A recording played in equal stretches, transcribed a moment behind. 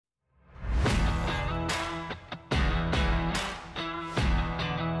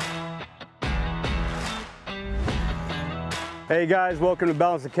Hey guys, welcome to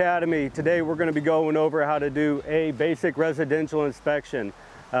Balance Academy. Today we're going to be going over how to do a basic residential inspection.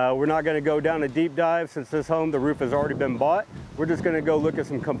 We're not going to go down a deep dive since this home, the roof has already been bought. We're just going to go look at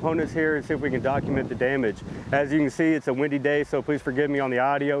some components here and see if we can document the damage. As you can see, it's a windy day, so please forgive me on the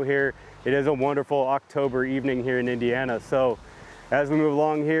audio here. It is a wonderful October evening here in Indiana. So as we move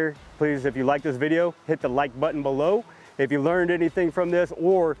along here, please, if you like this video, hit the like button below. If you learned anything from this,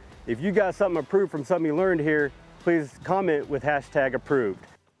 or if you got something approved from something you learned here, please comment with hashtag approved.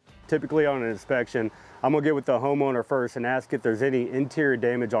 Typically on an inspection, I'm gonna get with the homeowner first and ask if there's any interior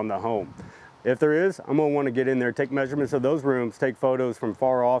damage on the home. If there is, I'm gonna wanna get in there, take measurements of those rooms, take photos from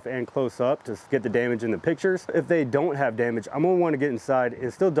far off and close up to get the damage in the pictures. If they don't have damage, I'm gonna wanna get inside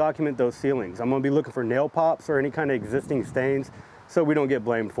and still document those ceilings. I'm gonna be looking for nail pops or any kind of existing stains so we don't get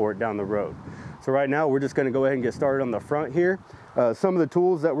blamed for it down the road. So right now, we're just gonna go ahead and get started on the front here. Some of the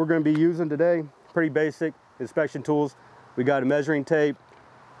tools that we're gonna be using today, pretty basic inspection tools. We got a measuring tape,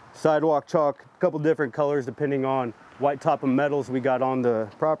 sidewalk chalk, a couple different colors depending on what type of metals we got on the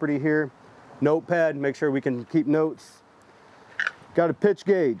property here. Notepad, make sure we can keep notes. Got a pitch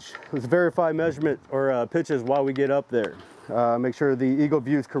gauge. Let's verify measurement or pitches while we get up there. Make sure the eagle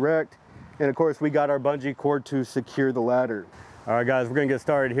view is correct. And of course, we got our bungee cord to secure the ladder. All right, guys, we're gonna get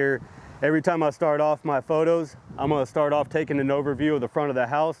started here. Every time I start off my photos, I'm gonna start off taking an overview of the front of the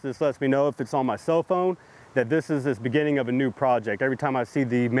house. This lets me know if it's on my cell phone that this is the beginning of a new project. Every time I see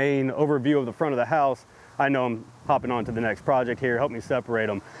the main overview of the front of the house, I know I'm hopping on to the next project here. Help me separate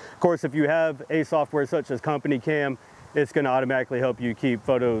them. Of course, if you have a software such as Company Cam, it's gonna automatically help you keep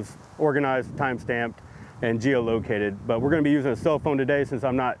photos organized, time-stamped, and geolocated. But we're gonna be using a cell phone today since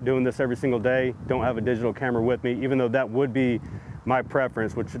I'm not doing this every single day. Don't have a digital camera with me, even though that would be my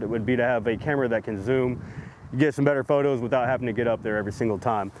preference, which would be to have a camera that can zoom, get some better photos without having to get up there every single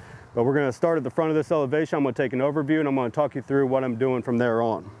time. But we're gonna start at the front of this elevation. I'm gonna take an overview and I'm gonna talk you through what I'm doing from there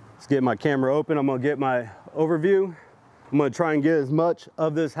on. Let's get my camera open. I'm gonna get my overview. I'm gonna try and get as much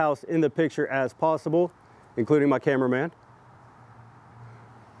of this house in the picture as possible, including my cameraman.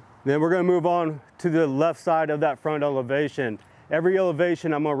 Then we're gonna move on to the left side of that front elevation. Every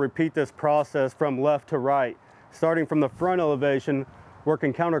elevation, I'm gonna repeat this process from left to right. Starting from the front elevation,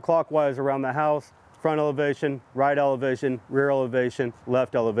 working counterclockwise around the house, front elevation, right elevation, rear elevation,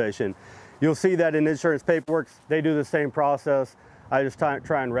 left elevation. You'll see that in insurance paperwork, they do the same process. I just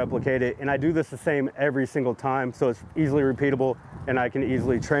try and replicate it, and I do this the same every single time, so it's easily repeatable and I can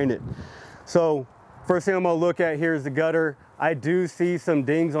easily train it. So first thing I'm gonna look at here is the gutter. I do see some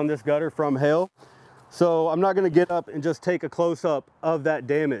dings on this gutter from hail. So I'm not gonna get up and just take a close-up of that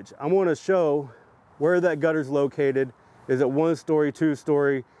damage. I wanna show where that gutter's located. Is it 1 story, 2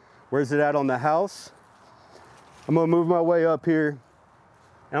 story? Where's it at on the house? I'm gonna move my way up here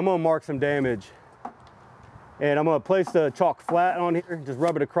and I'm gonna mark some damage. And I'm gonna place the chalk flat on here, just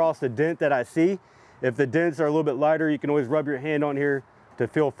rub it across the dent that I see. If the dents are a little bit lighter, you can always rub your hand on here to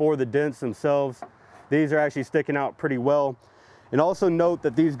feel for the dents themselves. These are actually sticking out pretty well. And also note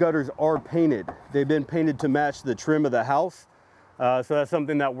that these gutters are painted. They've been painted to match the trim of the house. So that's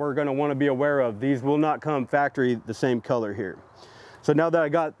something that we're gonna wanna be aware of. These will not come factory the same color here. So now that I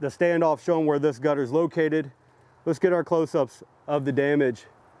got the standoff showing where this gutter is located, let's get our close-ups of the damage.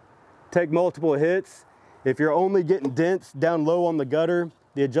 Take multiple hits. If you're only getting dents down low on the gutter,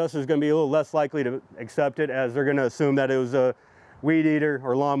 the adjuster is gonna be a little less likely to accept it, as they're gonna assume that it was a weed eater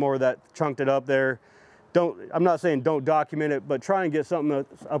or lawnmower that chunked it up there. I'm not saying don't document it, but try and get something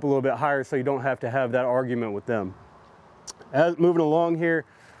that's up a little bit higher so you don't have to have that argument with them. As moving along here,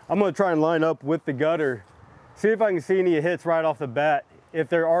 I'm gonna try and line up with the gutter. See if I can see any hits right off the bat. If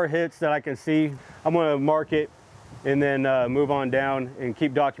there are hits that I can see, I'm gonna mark it and then move on down and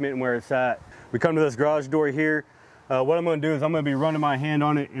keep documenting where it's at. We come to this garage door here. What I'm gonna do is I'm gonna be running my hand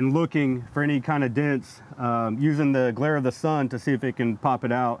on it and looking for any kind of dents, using the glare of the sun to see if it can pop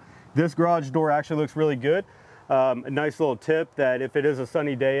it out. This garage door actually looks really good. A nice little tip that if it is a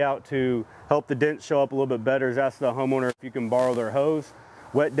sunny day out, to help the dents show up a little bit better, is ask the homeowner if you can borrow their hose.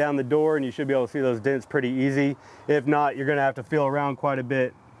 Wet down the door and you should be able to see those dents pretty easy. If not, you're gonna have to feel around quite a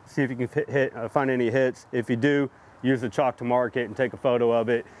bit, see if you can find any hits. If you do, use the chalk to mark it and take a photo of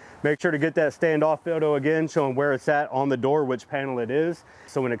it. Make sure to get that standoff photo again, showing where it's at on the door, which panel it is.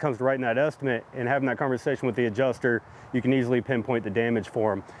 So when it comes to writing that estimate and having that conversation with the adjuster, you can easily pinpoint the damage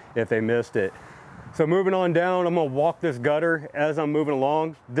for them if they missed it. So moving on down, I'm gonna walk this gutter as I'm moving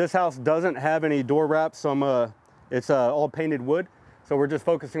along. This house doesn't have any door wraps, so it's all painted wood. So we're just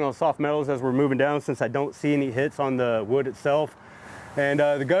focusing on soft metals as we're moving down, since I don't see any hits on the wood itself. And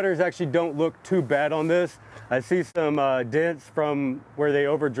the gutters actually don't look too bad on this. I see some dents from where they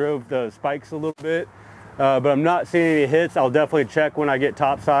overdrove the spikes a little bit. but I'm not seeing any hits. I'll definitely check when I get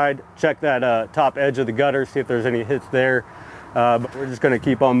topside, check that top edge of the gutter, see if there's any hits there. But we're just gonna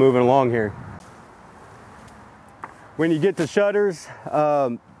keep on moving along here. When you get to shutters, I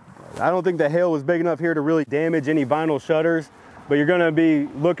don't think the hail was big enough here to really damage any vinyl shutters, but you're gonna be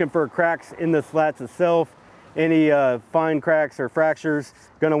looking for cracks in the slats itself, any fine cracks or fractures.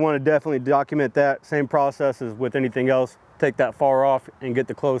 Gonna wanna definitely document that. Same process as with anything else. Take that far off and get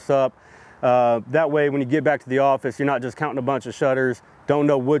the close up. That way, when you get back to the office, you're not just counting a bunch of shutters, don't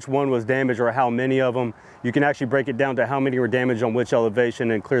know which one was damaged or how many of them. You can actually break it down to how many were damaged on which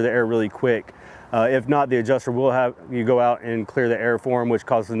elevation and clear the air really quick. If not, the adjuster will have you go out and clear the air for them, which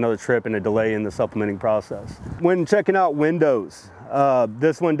causes another trip and a delay in the supplementing process. When checking out windows,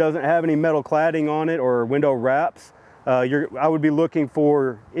 this one doesn't have any metal cladding on it or window wraps. I would be looking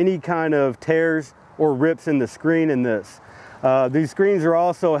for any kind of tears or rips in the screen in this. These screens are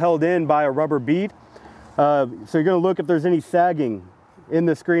also held in by a rubber bead. So you're gonna look if there's any sagging in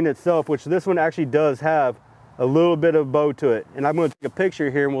the screen itself, which this one actually does have a little bit of bow to it. And I'm gonna take a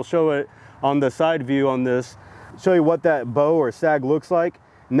picture here and we'll show it on the side view on this, show you what that bow or sag looks like.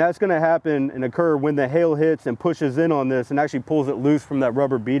 And that's gonna happen and occur when the hail hits and pushes in on this and actually pulls it loose from that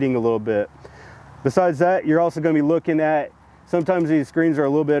rubber beading a little bit. Besides that, you're also gonna be looking at, sometimes these screens are a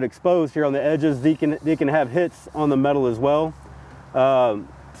little bit exposed here on the edges. They can have hits on the metal as well.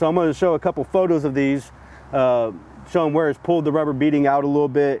 So I'm going to show a couple photos of these, showing where it's pulled the rubber beading out a little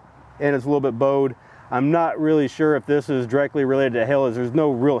bit and it's a little bit bowed. I'm not really sure if this is directly related to hail, as there's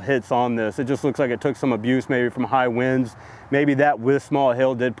no real hits on this. It just looks like it took some abuse, maybe from high winds. Maybe that with small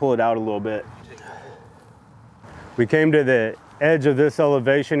hail did pull it out a little bit. We came to the edge of this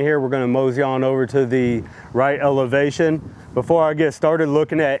elevation here. We're going to mosey on over to the right elevation. Before I get started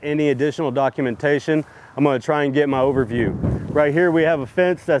looking at any additional documentation, I'm going to try and get my overview. Right here we have a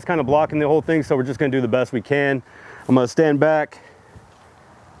fence that's kind of blocking the whole thing, so we're just going to do the best we can. I'm going to stand back,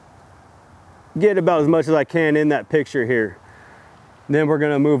 get about as much as I can in that picture here. And then we're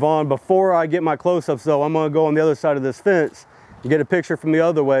going to move on. Before I get my close-ups though, I'm going to go on the other side of this fence and get a picture from the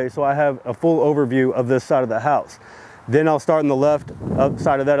other way so I have a full overview of this side of the house. Then I'll start on the left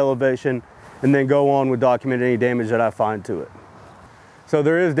side of that elevation and then go on with documenting any damage that I find to it. So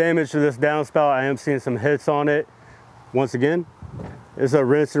there is damage to this downspout. I am seeing some hits on it. Once again, it's a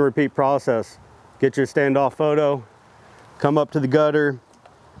rinse and repeat process. Get your standoff photo, come up to the gutter,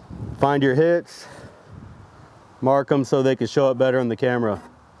 find your hits, mark them so they can show up better on the camera.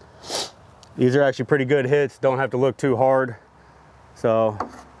 These are actually pretty good hits. Don't have to look too hard. So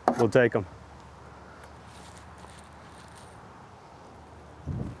we'll take them.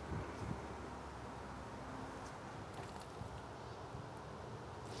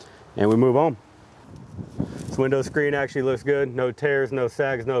 And we move on. This window screen actually looks good. No tears, no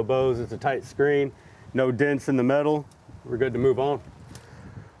sags, no bows. It's a tight screen. No dents in the metal. We're good to move on.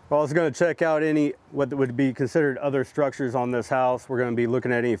 We're also going to check out any what would be considered other structures on this house. We're going to be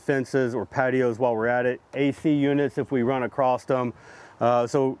looking at any fences or patios while we're at it. AC units if we run across them.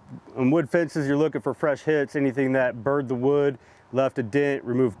 So on wood fences, you're looking for fresh hits. Anything that burred the wood, left a dent,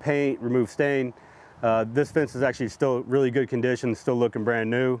 removed paint, removed stain. This fence is actually still really good condition, still looking brand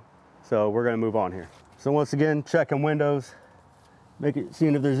new. So we're going to move on here. So once again, checking windows,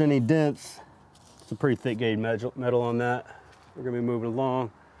 seeing if there's any dents. It's a pretty thick gauge metal on that. We're going to be moving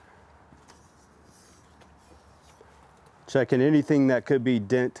along. Checking anything that could be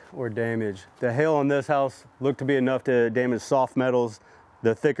dent or damage. The hail on this house looked to be enough to damage soft metals.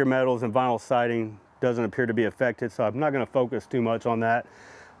 The thicker metals and vinyl siding doesn't appear to be affected, so I'm not going to focus too much on that.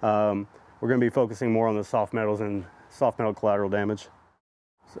 We're going to be focusing more on the soft metals and soft metal collateral damage.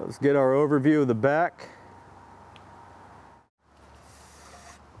 So let's get our overview of the back.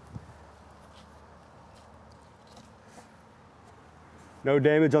 No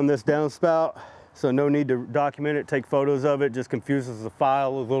damage on this downspout, so no need to document it, take photos of it, just confuses the file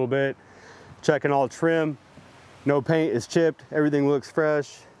a little bit. Checking all trim, no paint is chipped, everything looks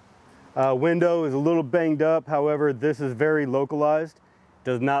fresh. Window is a little banged up, however, this is very localized.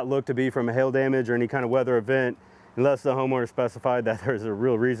 Does not look to be from a hail damage or any kind of weather event, unless the homeowner specified that there's a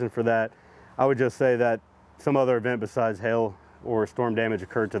real reason for that. I would just say that some other event besides hail or storm damage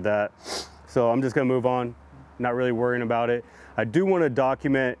occurred to that. So I'm just gonna move on, not really worrying about it. I do wanna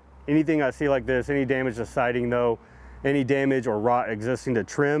document anything I see like this, any damage to siding though, any damage or rot existing to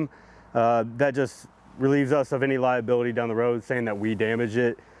trim, that just relieves us of any liability down the road saying that we damaged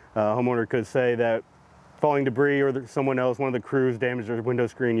it. Homeowner could say that falling debris or someone else, one of the crews damaged their window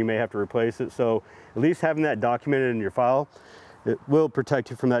screen, you may have to replace it. So at least having that documented in your file, it will protect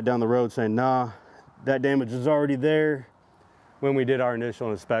you from that down the road saying, nah, that damage is already there when we did our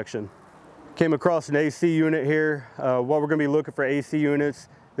initial inspection. Came across an AC unit here. What we're gonna be looking for AC units,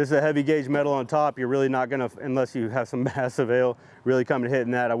 this is a heavy gauge metal on top. You're really not gonna, unless you have some massive hail, really come and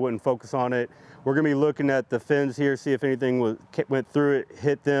hitting that. I wouldn't focus on it. We're gonna be looking at the fins here, see if anything went through it,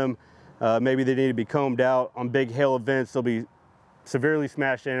 hit them. Maybe they need to be combed out. On big hail events, they'll be severely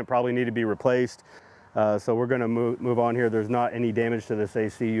smashed in and probably need to be replaced. So we're gonna move on here. There's not any damage to this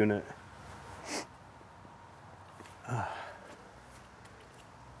AC unit.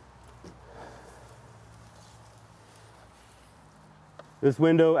 This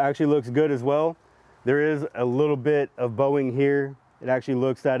window actually looks good as well. There is a little bit of bowing here. It actually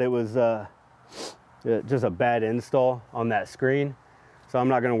looks that it was just a bad install on that screen. So I'm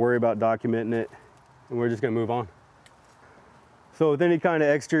not gonna worry about documenting it, and we're just gonna move on. So with any kind of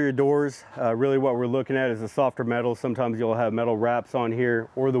exterior doors, really what we're looking at is a softer metal. Sometimes you'll have metal wraps on here,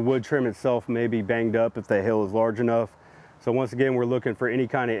 or the wood trim itself may be banged up if the hail is large enough. So once again, we're looking for any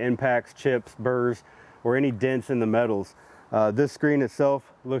kind of impacts, chips, burrs, or any dents in the metals. This screen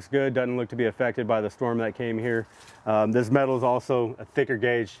itself looks good, doesn't look to be affected by the storm that came here. This metal is also a thicker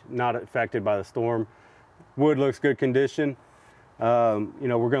gauge, not affected by the storm. Wood looks good condition. You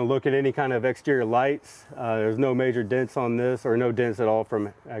know, we're going to look at any kind of exterior lights. There's no major dents on this, or no dents at all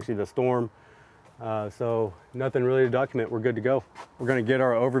from actually the storm. So nothing really to document. We're good to go. We're going to get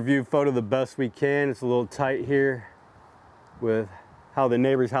our overview photo the best we can. It's a little tight here with how the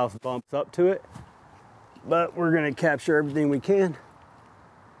neighbor's house bumps up to it, but we're going to capture everything we can.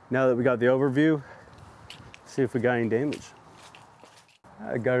 Now that we got the overview, see if we got any damage.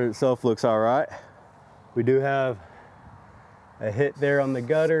 The gutter itself looks all right. We do have a hit there on the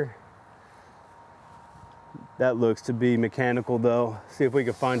gutter. That looks to be mechanical though. See if we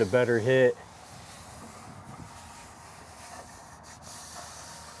can find a better hit.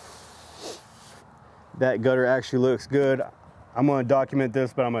 That gutter actually looks good. I'm going to document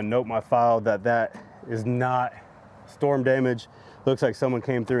this, but I'm going to note my file that that is not storm damage. Looks like someone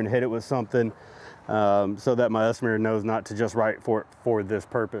came through and hit it with something, so that my estimator knows not to just write for it for this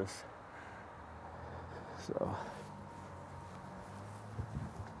purpose. So.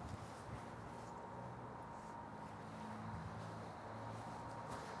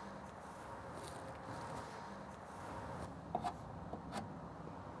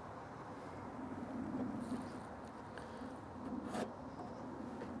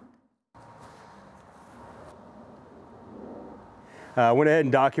 I went ahead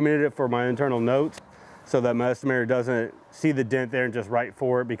and documented it for my internal notes so that my estimator doesn't see the dent there and just write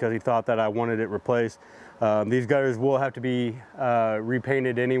for it because he thought that I wanted it replaced. These gutters will have to be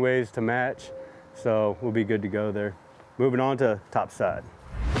repainted anyways to match, so we'll be good to go there. Moving on to top side.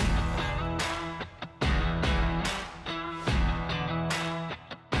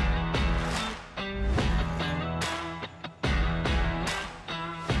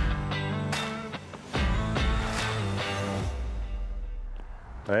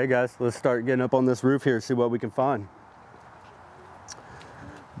 All right guys, let's start getting up on this roof here, see what we can find.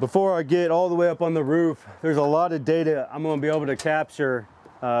 Before I get all the way up on the roof, there's a lot of data I'm going to be able to capture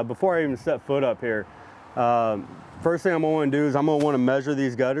before I even set foot up here. First thing I'm going to want to do is I'm going to want to measure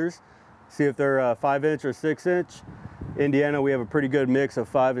these gutters, see if they're 5-inch or 6-inch. Indiana, we have a pretty good mix of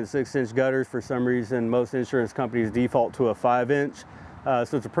 5- and 6-inch gutters. For some reason, most insurance companies default to a 5-inch.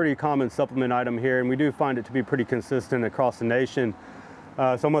 So it's a pretty common supplement item here, and we do find it to be pretty consistent across the nation. So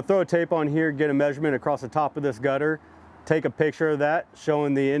I'm going to throw a tape on here, get a measurement across the top of this gutter, take a picture of that,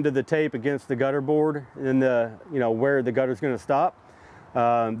 showing the end of the tape against the gutter board and the, where the gutter is going to stop.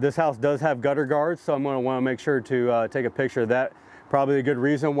 This house does have gutter guards, so I'm going to want to make sure to take a picture of that. Probably a good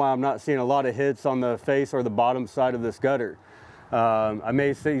reason why I'm not seeing a lot of hits on the face or the bottom side of this gutter. I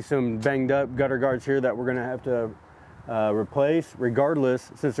may see some banged up gutter guards here that we're going to have to replace.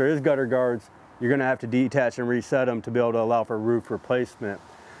 Regardless, since there is gutter guards, you're going to have to detach and reset them to be able to allow for roof replacement.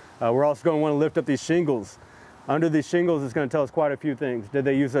 We're also going to want to lift up these shingles. Under these shingles, it's going to tell us quite a few things. Did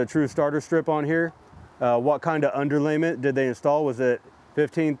they use a true starter strip on here? What kind of underlayment did they install? Was it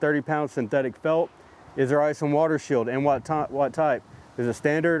 15, 30-pound synthetic felt? Is there ice and water shield, and what type? Is it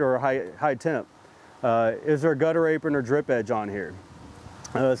standard or high temp? Is there a gutter apron or drip edge on here?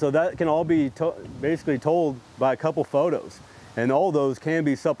 So that can all be basically told by a couple photos. And all those can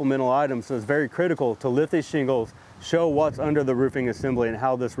be supplemental items, so it's very critical to lift these shingles, show what's under the roofing assembly and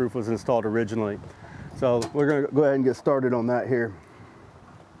how this roof was installed originally. So we're going to go ahead and get started on that here.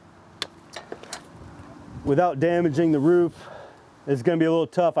 Without damaging the roof, it's going to be a little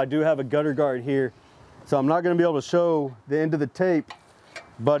tough. I do have a gutter guard here, so I'm not going to be able to show the end of the tape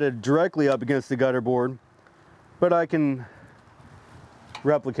butted directly up against the gutter board, but I can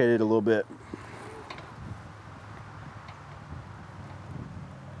replicate it a little bit.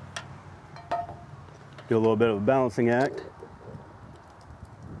 Do a little bit of a balancing act.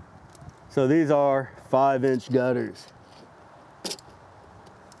 So these are 5-inch gutters.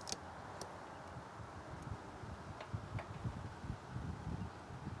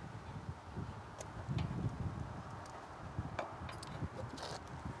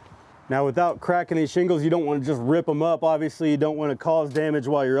 Now, without cracking these shingles, you don't want to just rip them up. Obviously, you don't want to cause damage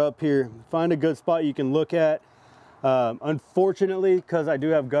while you're up here. Find a good spot you can look at. Unfortunately, because I do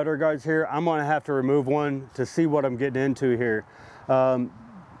have gutter guards here, I'm going to have to remove one to see what I'm getting into here.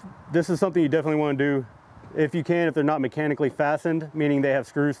 This is something you definitely want to do if you can, if they're not mechanically fastened, meaning they have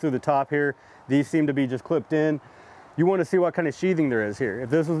screws through the top here. These seem to be just clipped in. You want to see what kind of sheathing there is here. If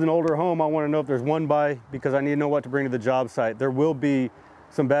this was an older home, I want to know if there's one by, because I need to know what to bring to the job site. There will be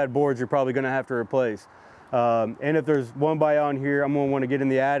some bad boards you're probably going to have to replace. And if there's one by on here, I'm going to want to get in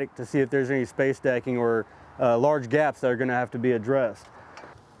the attic to see if there's any space decking or large gaps that are going to have to be addressed.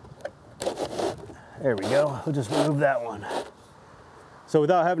 There we go. We'll just remove that one. So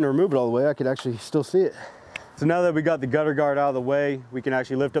without having to remove it all the way, I could actually still see it. So now that we got the gutter guard out of the way, we can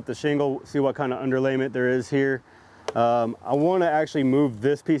actually lift up the shingle, see what kind of underlayment there is here. I want to actually move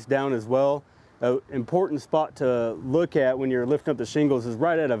this piece down as well. An important spot to look at when you're lifting up the shingles is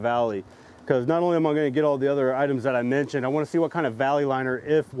right at a valley, because not only am I going to get all the other items that I mentioned, I want to see what kind of valley liner,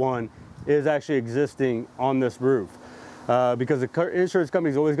 if one, is actually existing on this roof. Because the insurance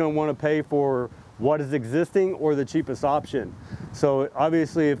company is always going to want to pay for what is existing or the cheapest option. So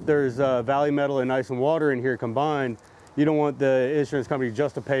obviously, if there's valley metal and ice and water in here combined, you don't want the insurance company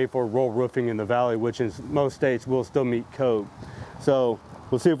just to pay for roll roofing in the valley, which in most states will still meet code. So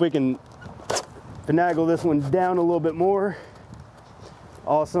we'll see if we can finagle this one down a little bit more.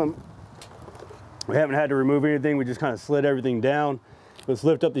 Awesome. We haven't had to remove anything. We just kind of slid everything down. Let's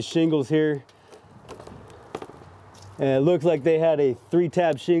lift up the shingles here. And it looks like they had a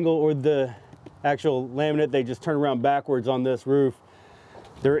 3-tab shingle, or the actual laminate, they just turned around backwards on this roof.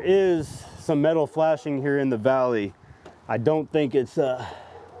 There is some metal flashing here in the valley. I don't think it's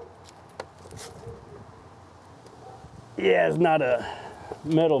it's not a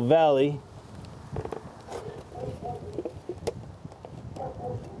metal valley.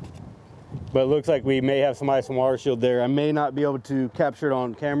 But it looks like we may have some ice and water shield there. I may not be able to capture it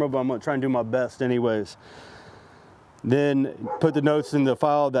on camera, but I'm going to try and do my best anyways. Then put the notes in the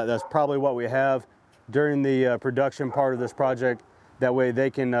file that that's probably what we have during the production part of this project. That way they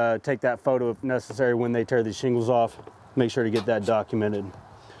can take that photo if necessary when they tear these shingles off. Make sure to get that documented.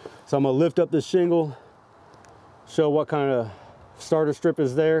 So I'm going to lift up this shingle, show what kind of starter strip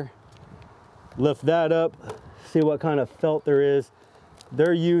is there, lift that up, see what kind of felt there is.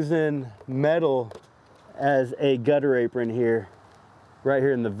 They're using metal as a gutter apron here, right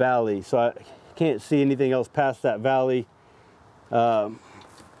here in the valley. So I can't see anything else past that valley. It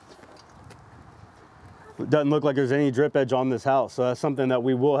doesn't look like there's any drip edge on this house. So that's something that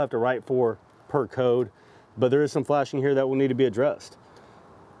we will have to write for per code. But there is some flashing here that will need to be addressed.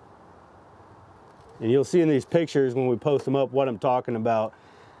 And you'll see in these pictures when we post them up what I'm talking about.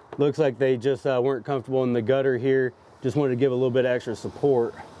 Looks like they just weren't comfortable in the gutter here. Just wanted to give a little bit of extra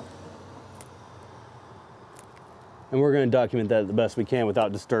support. And we're going to document that the best we can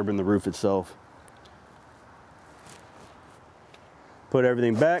without disturbing the roof itself. Put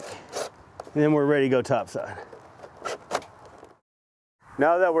everything back, and then we're ready to go topside.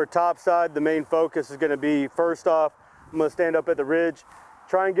 Now that we're topside, the main focus is going to be, first off, I'm going to stand up at the ridge,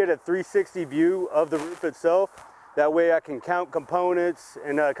 try and get a 360 view of the roof itself. That way I can count components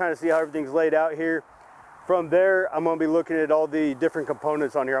and kind of see how everything's laid out here. From there, I'm going to be looking at all the different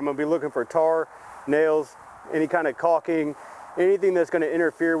components on here. I'm going to be looking for tar, nails, any kind of caulking, anything that's going to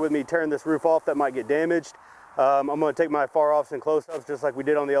interfere with me tearing this roof off that might get damaged. I'm going to take my far-offs and close-ups just like we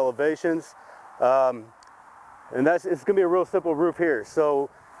did on the elevations. And it's going to be a real simple roof here. So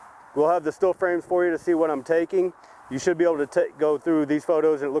we'll have the still frames for you to see what I'm taking. You should be able to go through these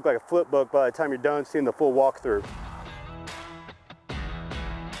photos and it look like a flip book by the time you're done seeing the full walkthrough.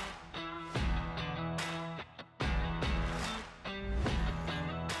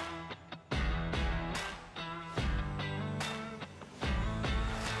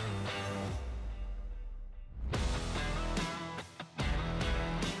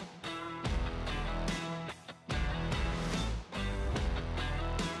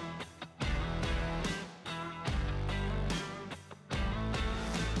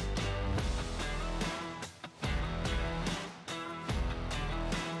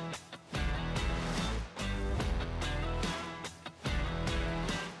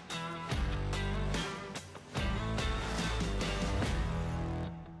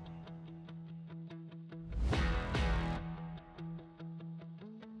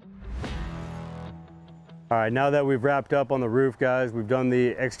 All right, now that we've wrapped up on the roof, guys, we've done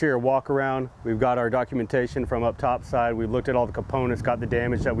the exterior walk around. We've got our documentation from up top side. We've looked at all the components, got the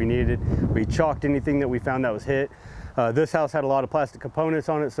damage that we needed. We chalked anything that we found that was hit. This house had a lot of plastic components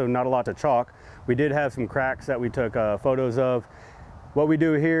on it, so not a lot to chalk. We did have some cracks that we took photos of. What we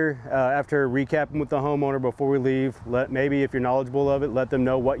do here, after recapping with the homeowner before we leave, maybe if you're knowledgeable of it, let them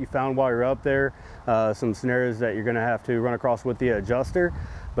know what you found while you're up there, some scenarios that you're gonna have to run across with the adjuster.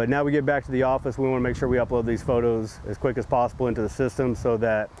 But now we get back to the office, we wanna make sure we upload these photos as quick as possible into the system so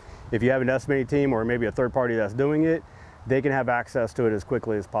that if you have an estimating team or maybe a third party that's doing it, they can have access to it as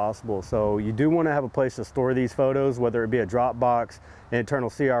quickly as possible. So you do wanna have a place to store these photos, whether it be a Dropbox, an internal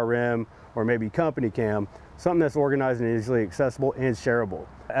CRM, or maybe company cam, something that's organized and easily accessible and shareable.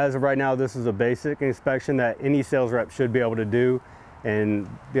 As of right now, this is a basic inspection that any sales rep should be able to do and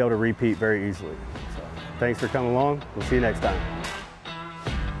be able to repeat very easily. So, thanks for coming along. We'll see you next time.